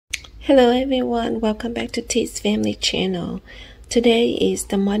Hello everyone, welcome back to T's Family Channel. Today is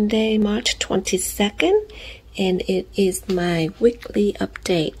the Monday, March 22nd, and it is my weekly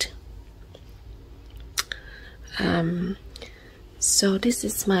update. So this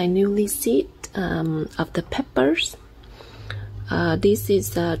is my newly seed of the peppers. This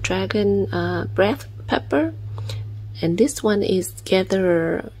is dragon breath pepper, and this one is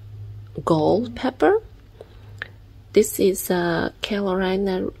gather gold pepper. This is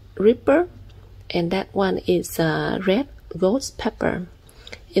Carolina Reaper, and that one is red ghost pepper.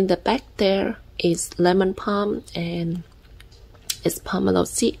 In the back there is lemon palm and it's pomelo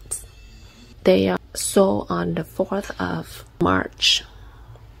seeds. They are sold on the 4th of March.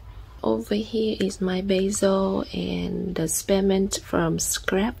 Over here is my basil and the spearmint from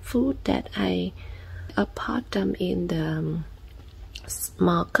scrap food that I pot them in the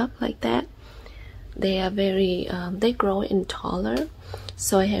small cup like that. They are very they grow in taller,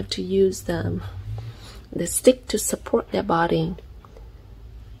 so I have to use the stick to support their body,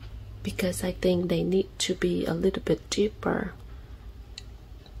 because I think they need to be a little bit deeper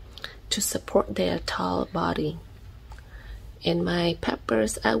to support their tall body. And my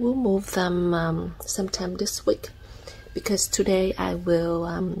peppers, I will move them sometime this week, because today I will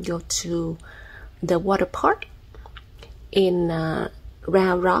go to the water park in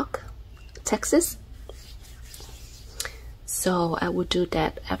Round Rock, Texas. So I will do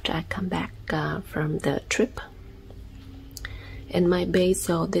that after I come back from the trip. And my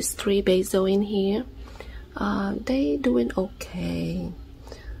basil, there's 3 basil in here. They doing okay.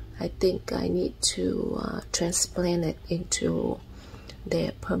 I think I need to transplant it into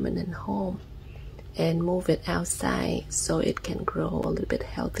their permanent home and move it outside so it can grow a little bit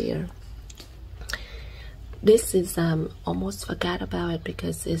healthier. This is almost forgot about it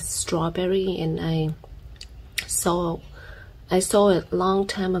because it's strawberry, and I saw it long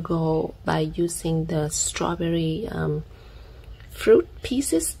time ago by using the strawberry fruit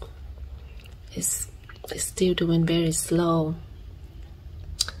pieces. It's still doing very slow.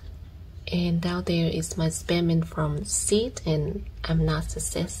 And down there is my spearmint from seed, and I'm not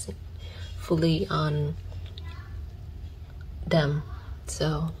successfully on them.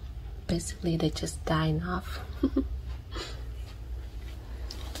 So basically they're just dying off.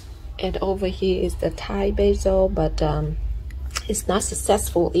 And over here is the Thai basil, but it's not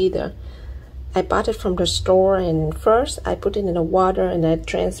successful either. I bought it from the store, and first I put it in the water and I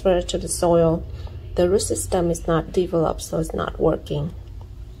transfer it to the soil. The root system is not developed, so it's not working.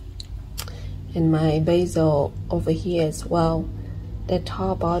 And my basil over here as well, that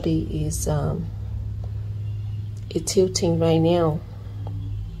tall body is tilting right now.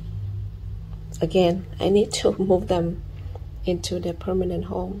 Again, I need to move them into their permanent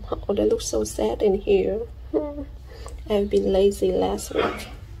home. Oh, they look so sad in here. I've been lazy last week,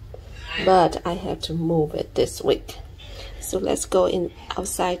 but I have to move it this week. So let's go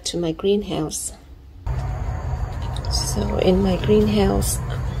outside to my greenhouse. So in my greenhouse,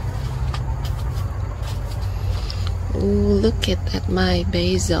 look at my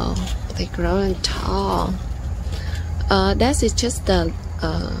basil. They're growing tall. That is just the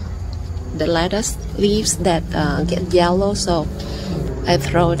lettuce leaves that get yellow, so I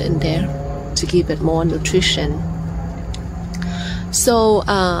throw it in there to give it more nutrition. So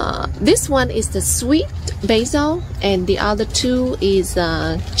this one is the sweet basil, and the other 2 is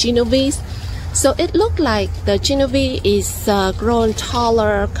Genovese. So it looked like the Genovese is growing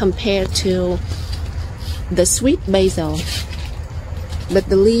taller compared to the sweet basil, but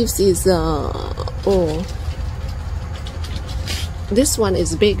the leaves is oh, this one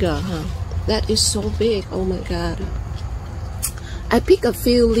is bigger, huh? That is so big. Oh my god. I picked a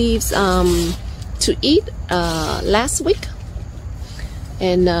few leaves to eat last week,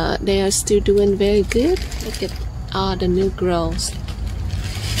 and they are still doing very good. Look at all the new growths.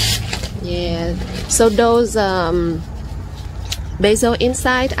 Yeah, so those basil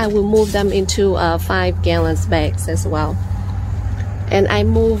inside, I will move them into 5-gallon bags as well. And I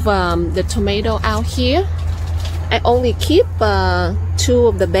move the tomato out here. I only keep 2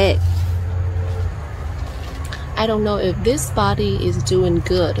 of the bag. I don't know if this body is doing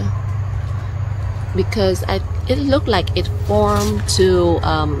good, because it looked like it formed to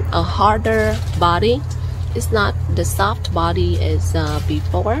a harder body. It's not the soft body as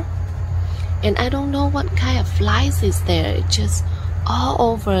before. And I don't know what kind of flies is there. It's just all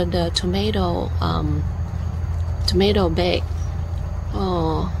over the tomato bag.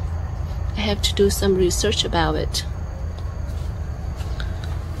 Oh, I have to do some research about it.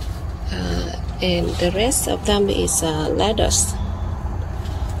 And the rest of them is lettuce.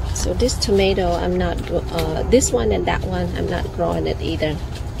 So this tomato, I'm not, this one and that one, I'm not growing it either.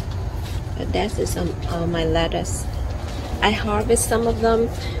 But that is my lettuce. I harvest some of them,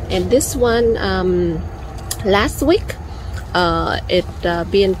 and this one last week it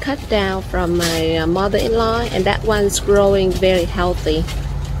being cut down from my mother-in-law, and that one's growing very healthy.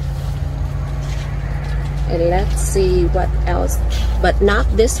 And let's see what else, but not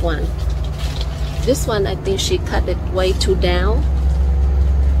this one. This one, I think she cut it way too down,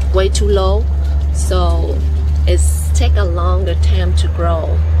 way too low, so it's take a longer time to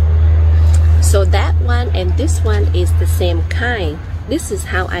grow. So that one and this one is the same kind. This is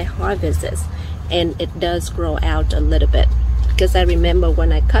how I harvest this, and it does grow out a little bit, because I remember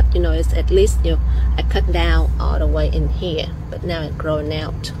when I cut, you know, it's at least, you know, I cut down all the way in here, but now it's growing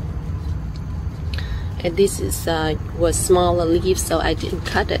out. And this is was smaller leaves, so I didn't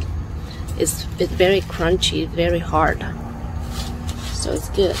cut it. It's very crunchy, very hard, so it's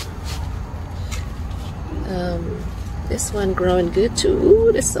good. This one growing good too.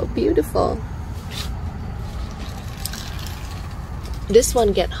 Ooh, that's so beautiful. This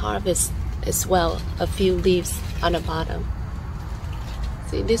one get harvest as well, a few leaves on the bottom.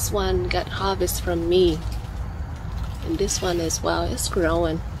 See, this one got harvest from me, and this one as well, it's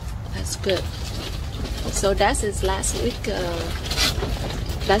growing. That's good. So that is last week.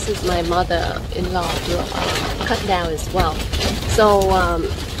 That is my mother-in-law cut down as well. So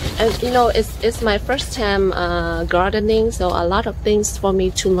and, you know, it's my first time gardening, so a lot of things for me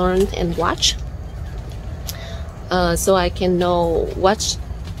to learn and watch, so I can know what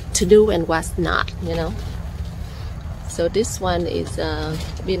to do and what's not, you know. So this one is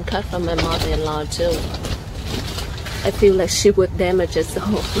being cut from my mother-in-law too. I feel like she would damage it, so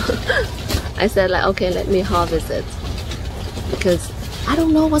I said, like, okay, let me harvest it, because I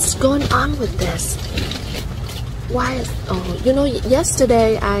don't know what's going on with this. Why is, oh, you know,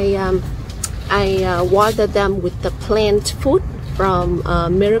 yesterday I watered them with the plant food from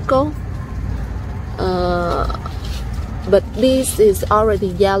Miracle, but this is already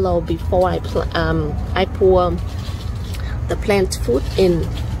yellow before I pour the plant food in,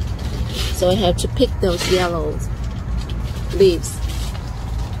 so I have to pick those yellow leaves.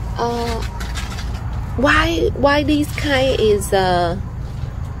 Why these kind is the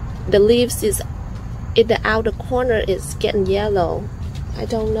leaves is in the outer corner is getting yellow? I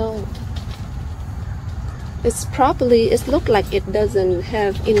don't know. It's probably, it look like it doesn't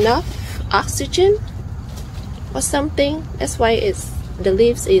have enough oxygen or something. That's why the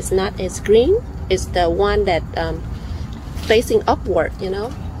leaves is not as green. It's the one that facing upward, you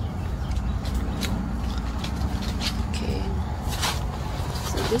know. Okay,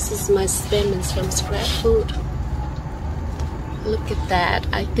 so this is my spearmints from Scrap Food. Look at that.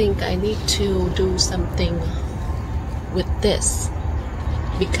 I think I need to do something with this,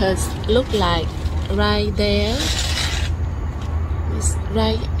 because look like right there, it's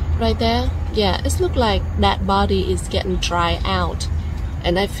right there, yeah, it's look like that body is getting dry out,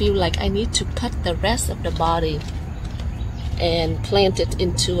 and I feel like I need to cut the rest of the body and plant it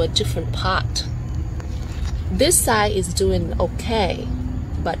into a different pot. This side is doing okay,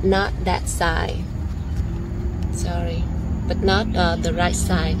 but not that side. Sorry, but not the right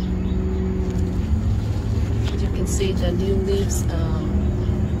side. You can see the new leaves.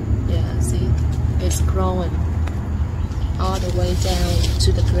 Yeah, see, it's growing all the way down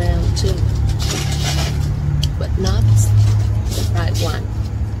to the ground too, but not the right one.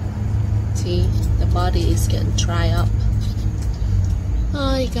 See, the body is getting dry up.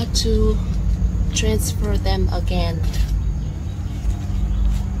 I got to transfer them again.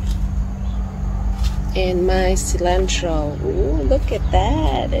 And my cilantro, ooh, look at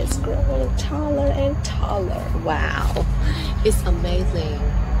that, it's growing taller and taller. Wow, it's amazing.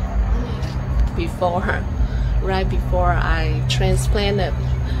 Right before I transplanted,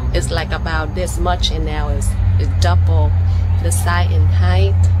 it's like about this much, and now it's double the size and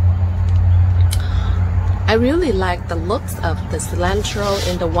height. I really like the looks of the cilantro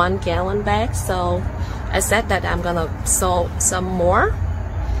in the 1 gallon bag, so I said that I'm gonna sow some more,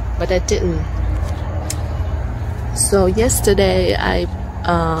 but I didn't. So yesterday I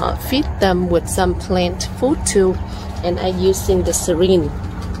feed them with some plant food too, and I using the syringe.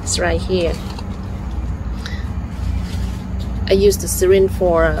 It's right here. I use the syringe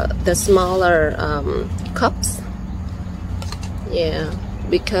for the smaller cups. Yeah,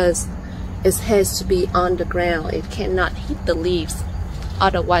 because it has to be on the ground. It cannot hit the leaves,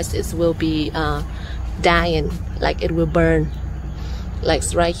 otherwise it will be dying, like it will burn, like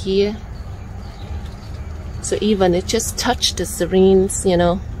right here. So even it just touched the syringe, you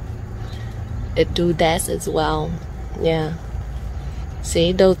know, it do that as well. Yeah,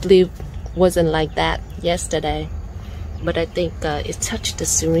 see, those leaves wasn't like that yesterday. but I think it touched the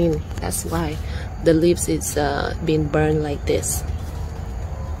serene. That's why the leaves is being burned like this.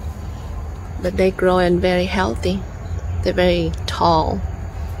 But they grow and very healthy. They're very tall.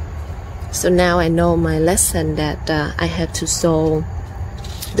 So now I know my lesson that I have to sow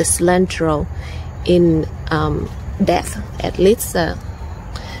the cilantro in depth, at least the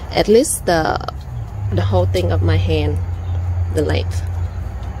whole thing of my hand, the length.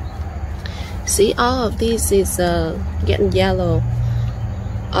 See, all of these is getting yellow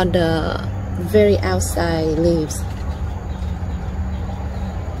on the very outside leaves.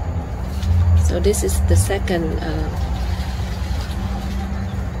 So this is the second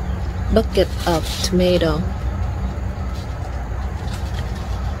bucket of tomato.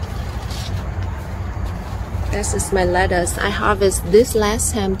 This is my lettuce. I harvested this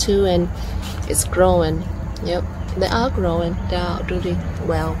last time too, and it's growing. Yep, they are growing. They are doing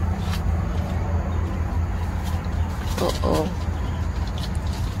well.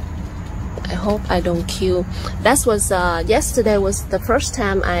 I hope I don't kill. That was yesterday was the first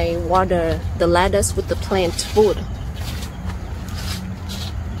time I watered the lettuce with the plant food.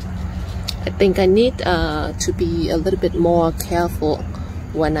 I think I need to be a little bit more careful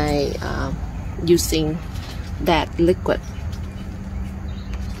when I using that liquid.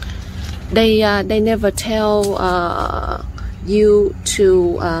 They never tell you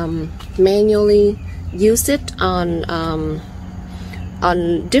to manually use it on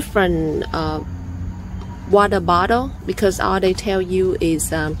different water bottle, because all they tell you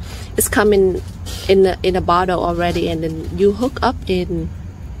is it's coming in a bottle already, and then you hook up in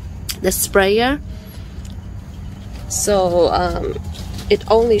the sprayer. So it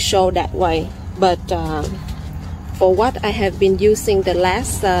only show that way. But for what I have been using the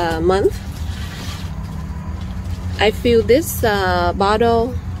last month, I feel this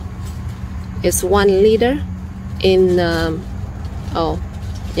bottle is 1 liter in oh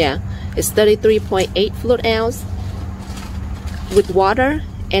yeah, it's 33.8 fluid ounce with water,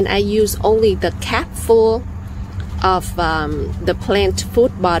 and I use only the cap full of the plant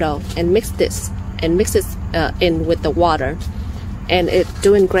food bottle and mix it in with the water, and it's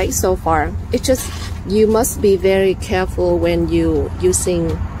doing great so far. It's just you must be very careful when you using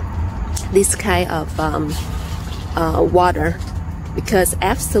this kind of water, because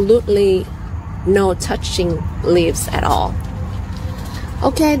absolutely no touching leaves at all.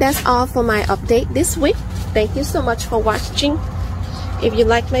 Okay, that's all for my update this week. Thank you so much for watching. If you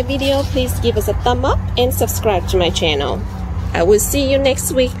like my video, please give us a thumb up and subscribe to my channel. I will see you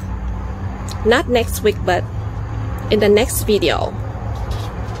next week. Not next week, but in the next video.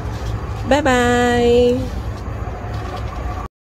 Bye bye.